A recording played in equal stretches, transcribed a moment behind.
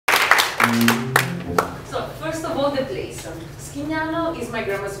So, first of all, the place. Schignano is my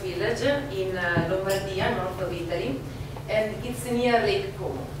grandma's village in Lombardia, north of Italy, and it's near Lake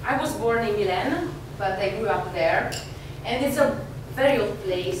Como. I was born in Milan, but I grew up there, and it's a very old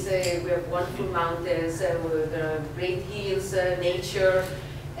place. We have wonderful mountains, with great hills, nature,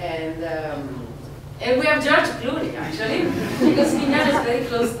 and we have George Clooney, actually, because Schignano is very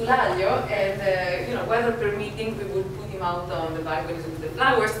close to Laglio, and you know, weather permitting, we would put him out on the balconies with the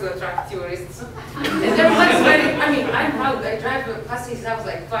flowers to attract tourists. And everyone's very, I mean, I'm proud. I drive past his house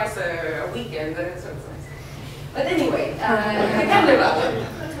like twice a weekend, so it's nice. But anyway, Carnevale.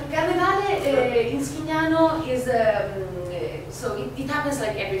 Carnevale in Schignano is, so it happens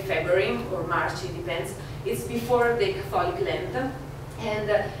like every February or March, it depends. It's before the Catholic Lent, and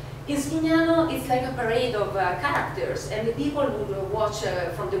in Schignano, it's like a parade of characters, and the people would watch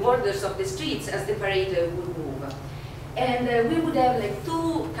from the borders of the streets as the parade would move. And we would have like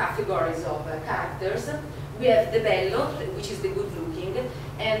two categories of characters. We have the bello, which is the good-looking,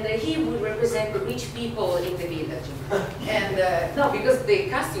 and he would represent the rich people in the village. And no, because the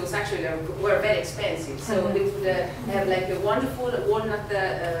costumes actually were very expensive, so they would have like a wonderful walnut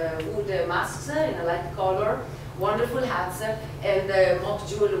wood masks in a light color, wonderful hats, and mock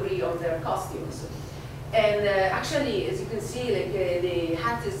jewelry on their costumes. And actually, as you can see, like the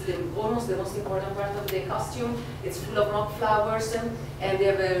hat is almost the most important part of the costume. It's full of mock flowers, and they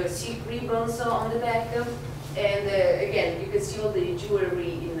have silk ribbons on the back. And again, you can see all the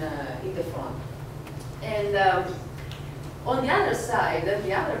jewelry in the front. And on the other side,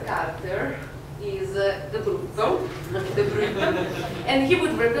 the other character is the brutto, the brutto, and he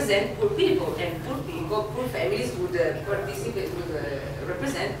would represent poor people, and poor people, poor families would participate, would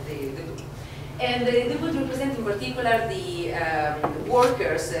represent the brutto. And they would represent in particular the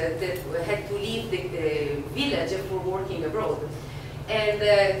workers that had to leave the village for working abroad. And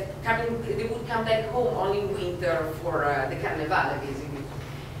they would come back home only in winter for the Carnevale, basically.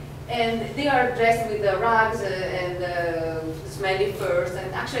 And they are dressed with rugs and smelly furs.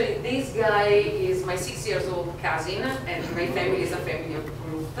 And actually, this guy is my 6-year-old cousin, and my family is a family of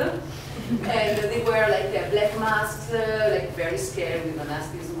fruit. And they wear like black masks, like very scary with a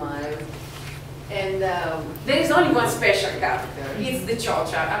nasty smile. And there is only one special character. It's the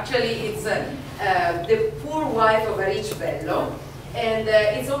Ciocia. Actually, it's the poor wife of a rich bello, and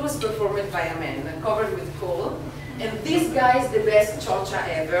it's always performed by a man, covered with coal. And this guy is the best Ciocia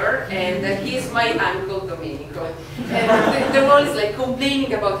ever, and he's my uncle Domenico. And the role is like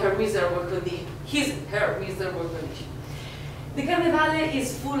complaining about her miserable condition, her miserable condition. The Carnevale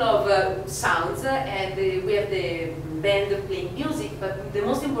is full of sounds, and we have the band playing music, but the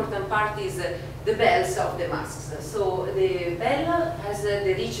most important part is the bells of the masks. So the bell has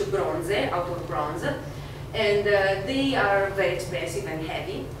the rich bronze, out of bronze, and they are very expensive and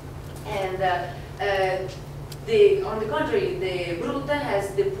heavy. And on the contrary, the brutta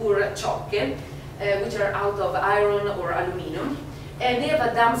has the poor ciocche, which are out of iron or aluminum, and they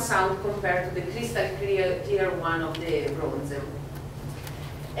have a dumb sound compared to the crystal clear one of the bronze.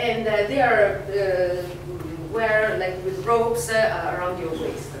 And they are wear like with ropes around your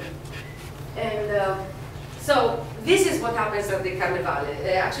waist. And so this is what happens at the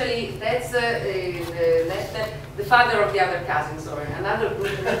Carnevale. Actually, that's the father of the other cousin, sorry, another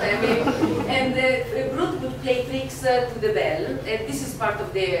Brut in the family. And the Brut would play tricks to the bell. And this is part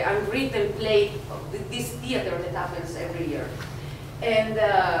of the unwritten play of this theater that happens every year. And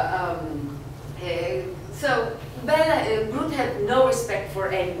so Brut had no respect for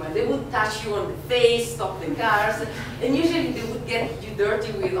anyone. They would touch you on the face, stop the cars, and usually they would get you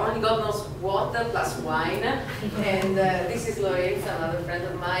dirty with only God knows what, plus wine. And this is Lorenza, another friend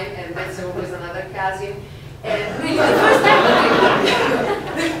of mine, and that's always another cousin. And really, the first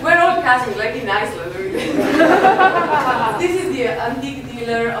time we're all cousins, like in Iceland. This is the antique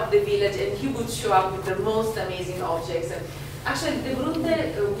dealer of the village, and he would show up with the most amazing objects. Actually, the Brute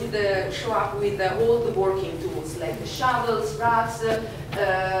would show up with all the working tools, like the shovels, racks,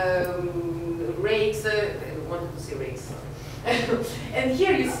 rakes, I wanted to say rakes. And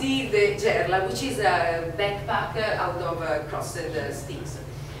here you see the gerla, which is a backpack out of crossed sticks.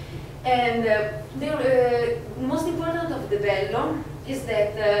 And the most important of the bello is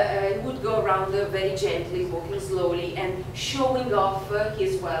that it would go around very gently, walking slowly, and showing off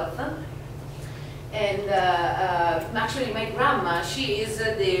his wealth. And actually, my grandma, she is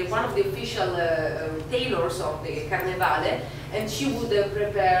one of the official tailors of the Carnevale, and she would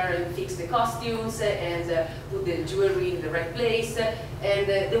prepare and fix the costumes and put the jewelry in the right place. And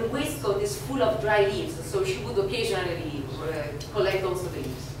the waistcoat is full of dry leaves, so she would occasionally collect also the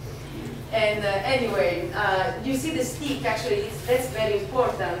leaves. And anyway, you see the stick, actually, that's very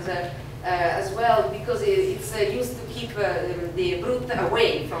important. as well, because it's used to keep the brute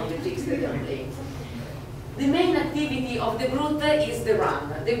away from the tricks that they're playing. The main activity of the brute is the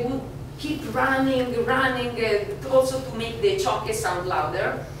run. They would keep running, also to make the choke sound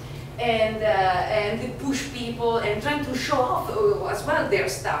louder, and push people and trying to show off as well their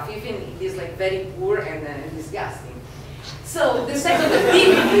stuff, even if it is like very poor and disgusting. So the second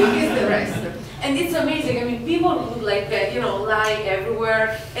activity is the rest. And it's amazing. I mean, people would like, lie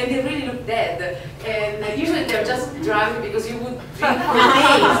everywhere, and they really look dead. And usually they're just drunk because you would drink for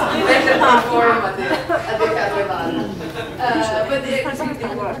days let them perform at the Carnevale. But they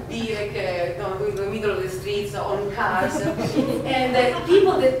would be like in the middle of the streets, on cars. And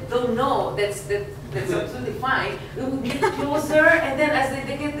people that don't know that's absolutely fine, they would get closer, and then as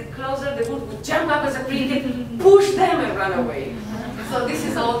they get closer, they would jump up as a cricket, push them and run away. So this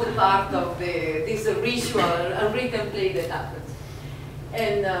is all the part of this ritual, unwritten play that happens.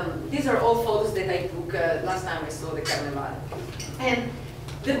 And these are all photos that I took last time I saw the Carnevale. And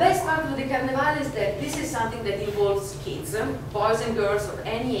the best part of the Carnevale is that this is something that involves kids, boys and girls of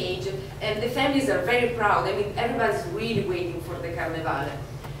any age, and the families are very proud. I mean, everybody's really waiting for the Carnevale.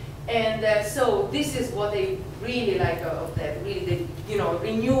 And so this is what I really like of that, really the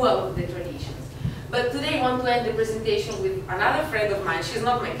renewal of the traditions. But today I want to end the presentation with another friend of mine. She's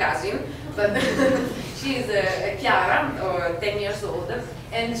not my cousin, but she's Chiara, or 10 years old,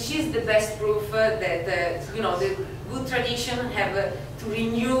 and she's the best proof that the good tradition have to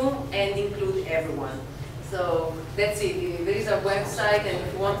renew and include everyone. So that's it. There is a website, and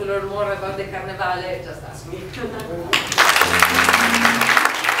if you want to learn more about the Carnevale, just ask me.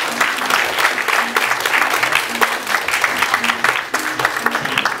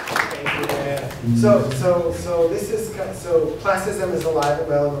 So this is classism is alive and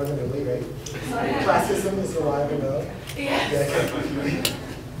well in Northern Italy, right? Classism is alive and well. Yes. Yeah.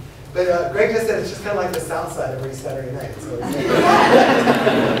 But Greg just said it's just kind of like the South Side every Saturday night. So it's like,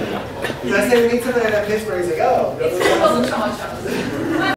 I said we need something like that in Pittsburgh. He's like, oh. It's